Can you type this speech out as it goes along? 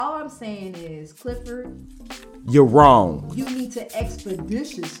saying is, Clifford, you're wrong. You need to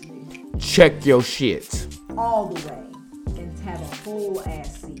expeditiously check your shit all the way and have a whole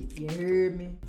ass seat. You heard me?